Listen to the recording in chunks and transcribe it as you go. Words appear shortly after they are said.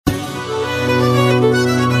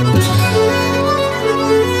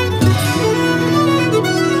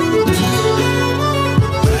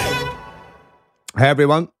Hey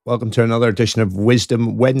everyone, welcome to another edition of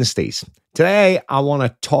Wisdom Wednesdays. Today, I want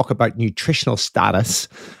to talk about nutritional status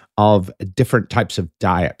of different types of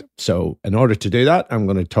diet. So in order to do that, I'm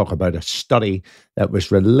going to talk about a study that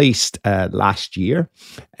was released last year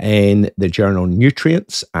in the journal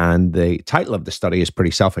Nutrients. And the title of the study is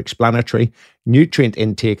pretty self-explanatory: Nutrient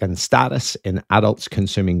Intake and Status in Adults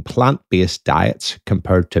Consuming Plant-Based Diets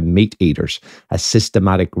Compared to Meat Eaters, a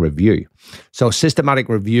systematic review. So systematic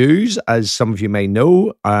reviews, as some of you may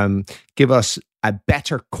know, give us a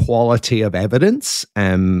better quality of evidence.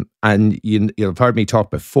 And you've heard me talk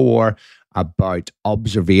before about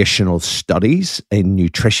observational studies in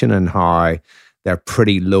nutrition and how they're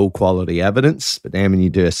pretty low quality evidence. But then when you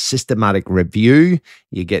do a systematic review,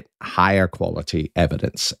 you get higher quality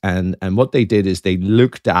evidence. And what they did is they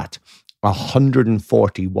looked at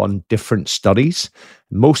 141 different studies.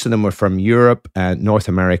 Most of them were from Europe, North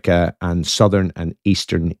America, and Southern and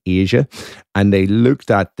Eastern Asia. And they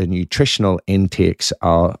looked at the nutritional intakes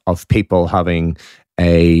of people having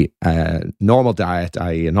a normal diet,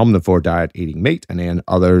 i.e. an omnivore diet, eating meat, and then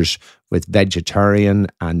others with vegetarian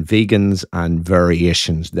and vegans and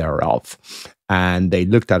variations thereof. And they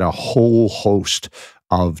looked at a whole host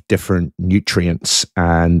of different nutrients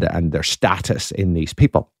and their status in these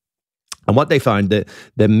people. And what they found, that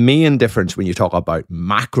the main difference when you talk about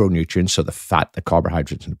macronutrients, so the fat, the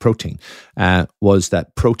carbohydrates, and the protein, was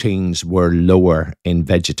that proteins were lower in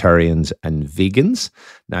vegetarians and vegans.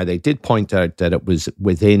 Now, they did point out that it was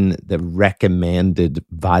within the recommended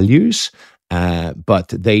values, but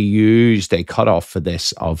they used a cutoff for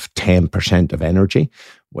this of 10% of energy,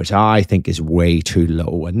 which I think is way too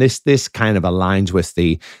low. And this kind of aligns with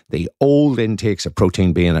the old intakes of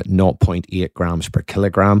protein being at 0.8 grams per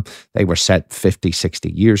kilogram. They were set 50, 60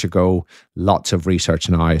 years ago. Lots of research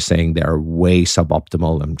now is saying they're way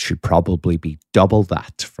suboptimal and should probably be double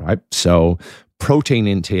that, right? So protein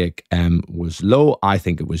intake was low. I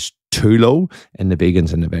think it was too low in the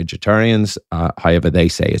vegans and the vegetarians. However, they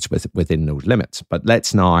say it's within those limits. But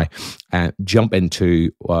let's now jump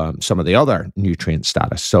into some of the other nutrient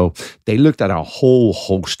status. So they looked at a whole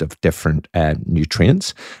host of different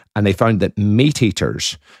nutrients, and they found that meat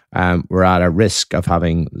eaters were at a risk of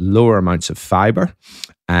having lower amounts of fiber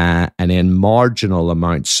and then marginal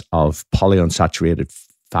amounts of polyunsaturated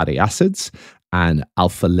fatty acids and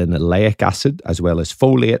alpha-linoleic acid, as well as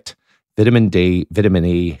folate, vitamin D, vitamin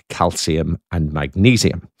E, calcium, and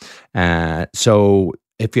magnesium. So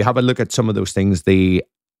if you have a look at some of those things, the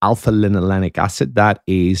alpha-linolenic acid, that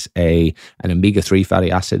is an omega-3 fatty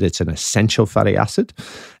acid. It's an essential fatty acid,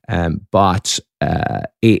 but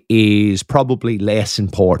it is probably less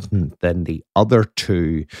important than the other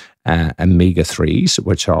two omega-3s,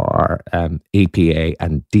 which are EPA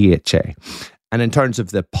and DHA. And in terms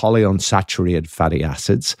of the polyunsaturated fatty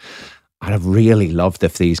acids, I'd have really loved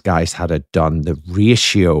if these guys had done the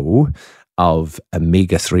ratio of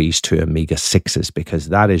omega-3s to omega-6s, because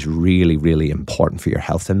that is really, really important for your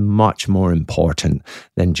health and much more important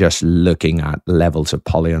than just looking at levels of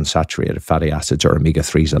polyunsaturated fatty acids or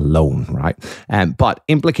omega-3s alone, right? But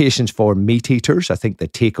implications for meat eaters, I think the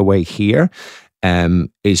takeaway here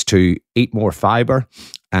is to eat more fiber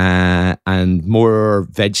and more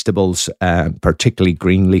vegetables, particularly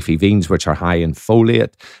green leafy greens, which are high in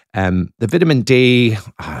folate. The vitamin D,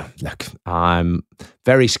 look, I'm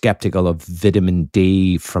very skeptical of vitamin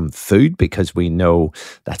D from food, because we know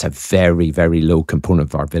that's a very, very low component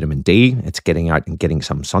of our vitamin D. It's getting out and getting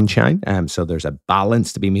some sunshine. So there's a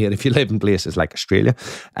balance to be made if you live in places like Australia.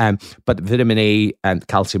 But vitamin E and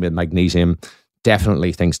calcium and magnesium,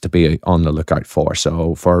 definitely things to be on the lookout for.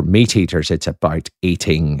 So for meat eaters, it's about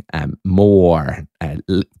eating more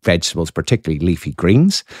vegetables, particularly leafy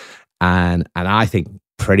greens. And I think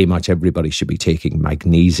pretty much everybody should be taking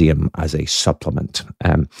magnesium as a supplement.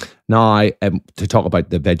 Now, to talk about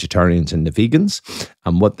the vegetarians and the vegans,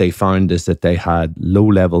 and what they found is that they had low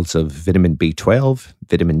levels of vitamin B12,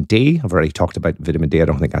 vitamin D. I've already talked about vitamin D. I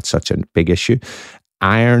don't think that's such a big issue.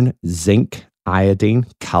 Iron, zinc, iodine,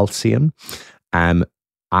 calcium,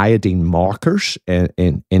 iodine markers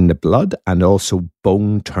in the blood, and also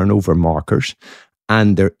bone turnover markers,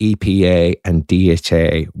 and their EPA and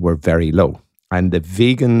DHA were very low. And the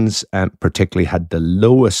vegans particularly had the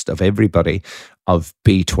lowest of everybody of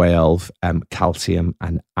B12, calcium,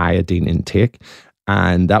 and iodine intake.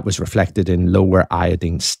 And that was reflected in lower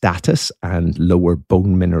iodine status and lower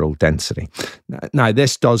bone mineral density. Now,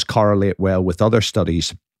 this does correlate well with other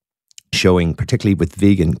studies showing, particularly with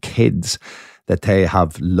vegan kids, that they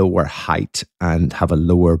have lower height and have a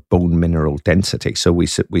lower bone mineral density. So we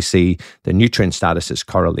see the nutrient status is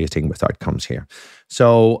correlating with outcomes here.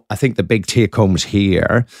 So I think the big take homes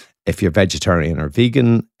here if you're vegetarian or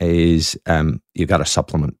vegan, is you got to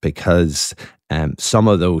supplement, because some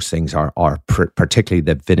of those things are particularly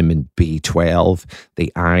the vitamin B12,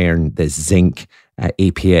 the iron, the zinc,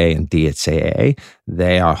 EPA and DHA.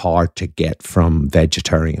 They are hard to get from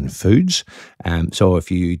vegetarian foods. So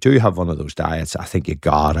if you do have one of those diets, I think you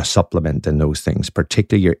got to supplement in those things,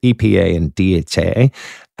 particularly your EPA and DHA.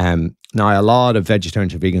 Now, a lot of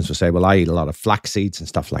vegetarians and vegans will say, well, I eat a lot of flax seeds and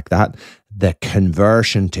stuff like that. The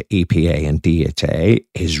conversion to EPA and DHA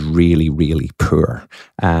is really, really poor.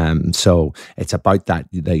 So it's about the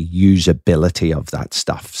usability of that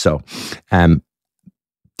stuff. So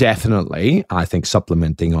definitely, I think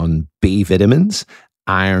supplementing on B vitamins,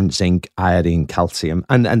 iron, zinc, iodine, calcium,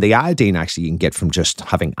 and the iodine actually you can get from just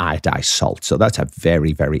having iodized salt. So that's a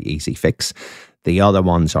very, very easy fix. The other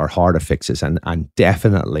ones are harder fixes, and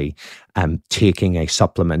definitely taking a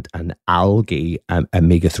supplement, an algae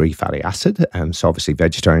omega-3 fatty acid. So obviously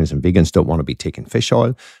vegetarians and vegans don't want to be taking fish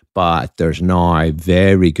oil, but there's now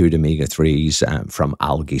very good omega-3s from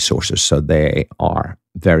algae sources. So they are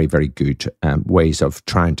very, very good ways of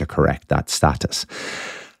trying to correct that status.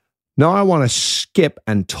 Now I want to skip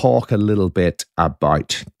and talk a little bit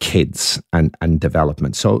about kids and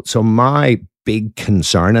development. So my big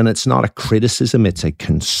concern, and it's not a criticism, it's a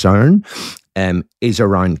concern, is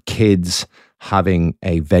around kids having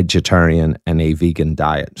a vegetarian and a vegan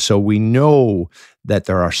diet. So we know that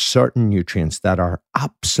there are certain nutrients that are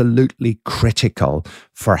absolutely critical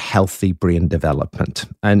for healthy brain development.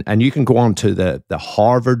 And you can go on to the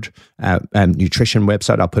Harvard nutrition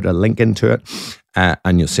website. I'll put a link into it,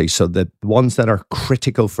 and you'll see. So the ones that are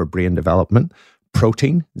critical for brain development: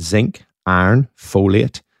 protein, zinc, iron,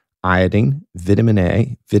 folate, iodine, vitamin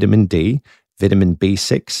A, vitamin D, vitamin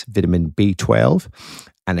B6, vitamin B12,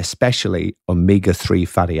 and especially omega-3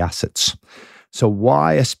 fatty acids. So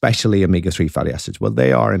why especially omega-3 fatty acids? Well,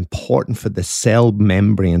 they are important for the cell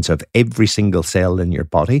membranes of every single cell in your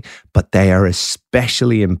body, but they are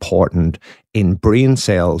especially important in brain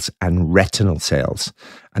cells and retinal cells.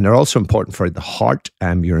 And they're also important for the heart,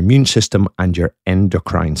 your immune system, and your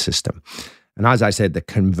endocrine system. And as I said, the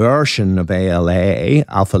conversion of ALA,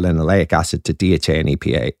 alpha-linoleic acid, to DHA and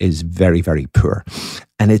EPA is very, very poor.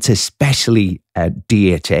 And it's especially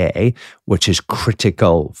DHA, which is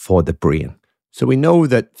critical for the brain. So we know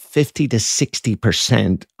that 50 to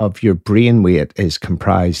 60% of your brain weight is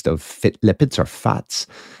comprised of lipids or fats,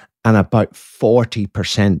 and about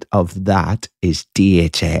 40% of that is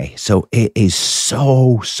DHA. So it is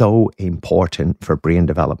so important for brain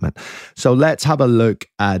development. So let's have a look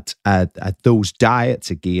at those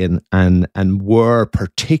diets again, and where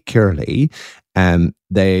particularly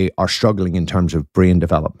they are struggling in terms of brain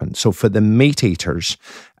development. So for the meat eaters,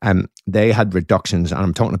 they had reductions, and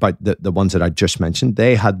I'm talking about the ones that I just mentioned.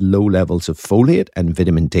 They had low levels of folate and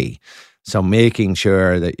vitamin D. So making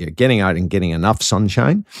sure that you're getting out and getting enough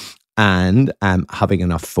sunshine and having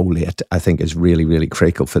enough folate, I think, is really, really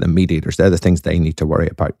critical for the meat eaters. They're the things they need to worry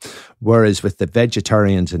about. Whereas with the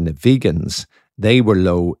vegetarians and the vegans, they were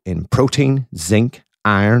low in protein, zinc,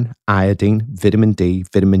 iron, iodine, vitamin D,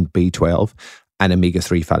 vitamin B12, and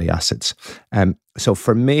omega-3 fatty acids. So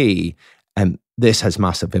for me, this has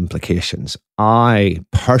massive implications. I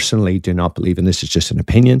personally do not believe, and this is just an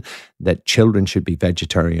opinion, that children should be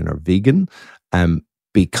vegetarian or vegan,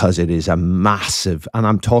 because it is a massive, and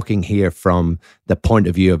I'm talking here from the point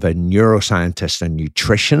of view of a neuroscientist and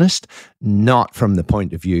nutritionist, not from the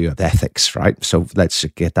point of view of ethics, right? So let's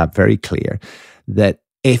get that very clear, that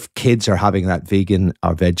if kids are having that vegan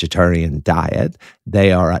or vegetarian diet,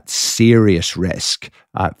 they are at serious risk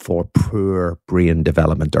for poor brain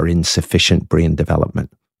development or insufficient brain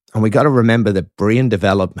development. And we got to remember that brain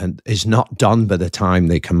development is not done by the time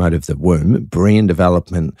they come out of the womb. Brain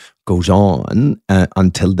development goes on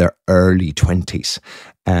until their early 20s.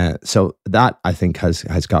 So that, I think,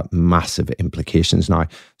 has got massive implications. Now,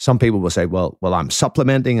 some people will say, well, I'm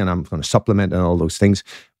supplementing and I'm going to supplement and all those things.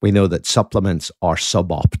 We know that supplements are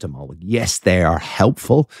suboptimal. Yes, they are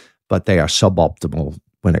helpful, but they are suboptimal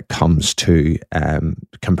when it comes to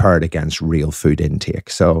compared against real food intake.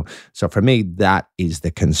 So for me, that is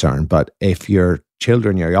the concern. But if your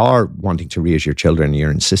children, you are wanting to raise your children,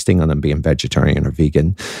 you're insisting on them being vegetarian or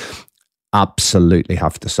vegan, absolutely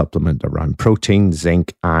have to supplement around protein,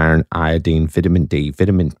 zinc, iron, iodine, vitamin D,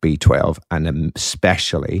 vitamin B12, and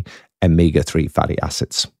especially omega-3 fatty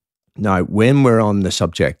acids. Now, when we're on the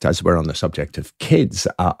subject, as we're on the subject of kids,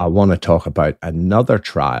 I want to talk about another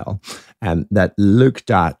trial that looked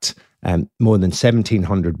at more than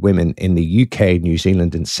 1,700 women in the UK, New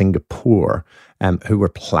Zealand, and Singapore who were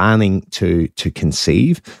planning to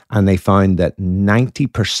conceive, and they found that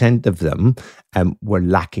 90% of them were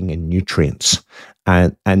lacking in nutrients.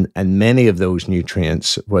 And many of those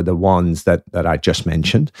nutrients were the ones that I just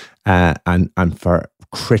mentioned, and for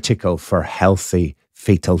critical for healthy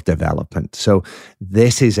fetal development. So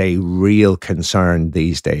this is a real concern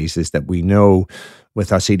these days, is that we know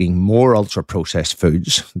with us eating more ultra-processed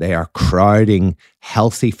foods, they are crowding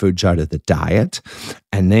healthy foods out of the diet.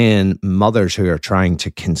 And then mothers who are trying to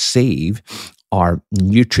conceive are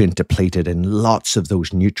nutrient depleted in lots of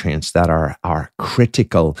those nutrients that are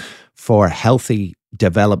critical for healthy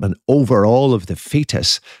development overall of the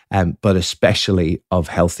fetus, but especially of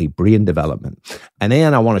healthy brain development. And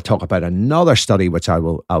then I want to talk about another study, which I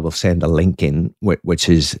will send a link in, which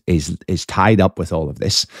is tied up with all of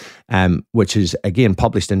this, which is again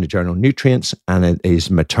published in the journal Nutrients, and it is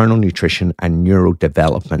Maternal Nutrition and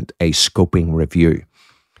Neurodevelopment, a scoping review.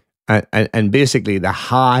 And basically the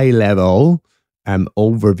high level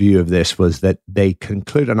overview of this was that they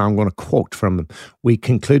concluded, and I'm going to quote from them, we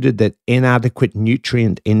concluded that inadequate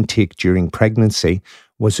nutrient intake during pregnancy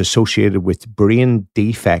was associated with brain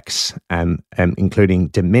defects, including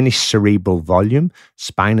diminished cerebral volume,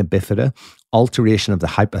 spina bifida, alteration of the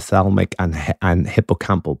hypothalamic and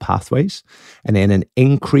hippocampal pathways, and then an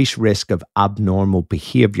increased risk of abnormal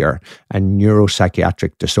behavior and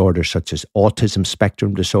neuropsychiatric disorders such as autism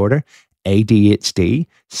spectrum disorder, ADHD,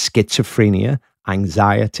 schizophrenia,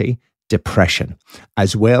 anxiety, depression,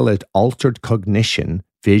 as well as altered cognition,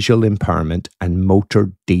 visual impairment, and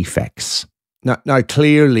motor defects. Now,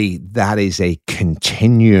 clearly, that is a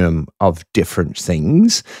continuum of different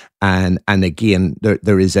things. And again,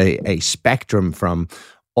 there is a spectrum from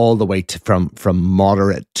all the way to from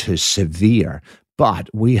moderate to severe. But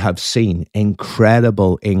we have seen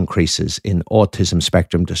incredible increases in autism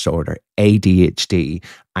spectrum disorder, ADHD,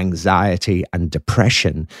 anxiety, and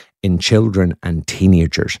depression in children and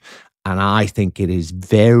teenagers. And I think it is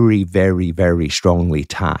very, very, very strongly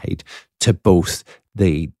tied to both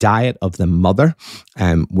the diet of the mother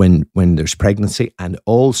when there's pregnancy, and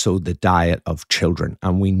also the diet of children.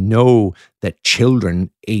 And we know that children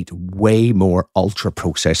eat way more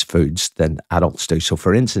ultra-processed foods than adults do. So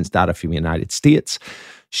for instance, data from the United States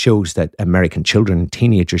shows that American children and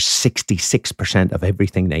teenagers, 66% of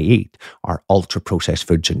everything they eat are ultra-processed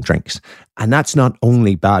foods and drinks. And that's not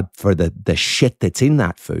only bad for the shit that's in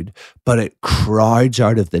that food, but it crowds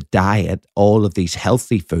out of the diet all of these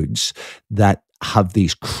healthy foods that have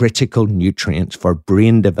these critical nutrients for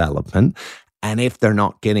brain development. And if they're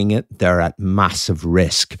not getting it, they're at massive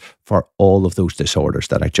risk for all of those disorders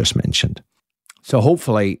that I just mentioned. So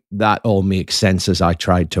hopefully that all makes sense as I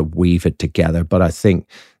tried to weave it together. But I think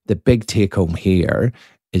the big take home here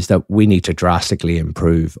is that we need to drastically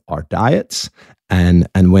improve our diets. And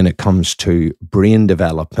when it comes to brain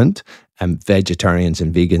development, vegetarians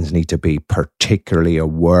and vegans need to be particularly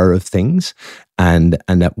aware of things, and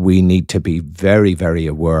that we need to be very, very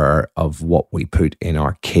aware of what we put in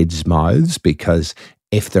our kids' mouths, because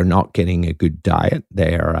if they're not getting a good diet,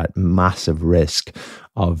 they are at massive risk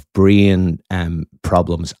of brain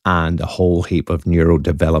problems and a whole heap of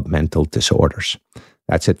neurodevelopmental disorders.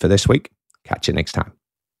 That's it for this week. Catch you next time.